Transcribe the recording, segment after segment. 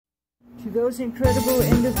those incredible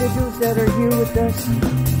individuals that are here with us,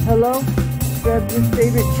 hello. Grab your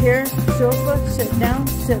favorite chair, sofa, sit down,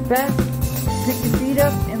 sit back, pick your feet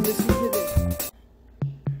up, and listen to this.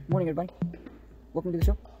 Morning, everybody. Welcome to the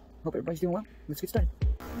show. Hope everybody's doing well. Let's get started.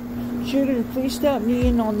 Shooter, please stop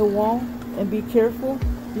kneeling on the wall and be careful.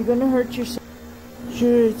 You're going to hurt yourself.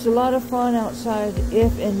 Sure, it's a lot of fun outside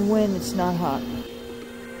if and when it's not hot.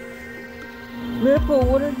 Miracle,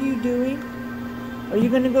 what are you doing? Are you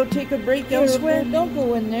going to go take a break elsewhere? Don't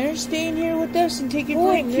go in there. Stay in here with us and take a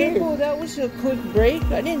break. Miracle, that was a quick break.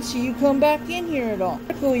 I didn't see you come back in here at all.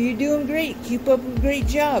 Miracle, you're doing great. Keep up a great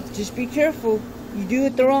job. Just be careful. You do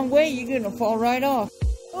it the wrong way, you're going to fall right off.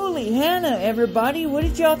 Holy Hannah, everybody. What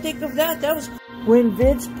did y'all think of that? That was... When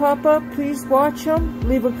vids pop up, please watch them.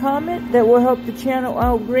 Leave a comment. That will help the channel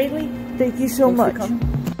out greatly. Thank you so much.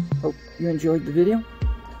 Hope you enjoyed the video.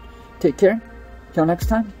 Take care. Till next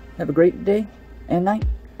time, have a great day and night,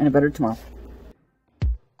 and a better tomorrow.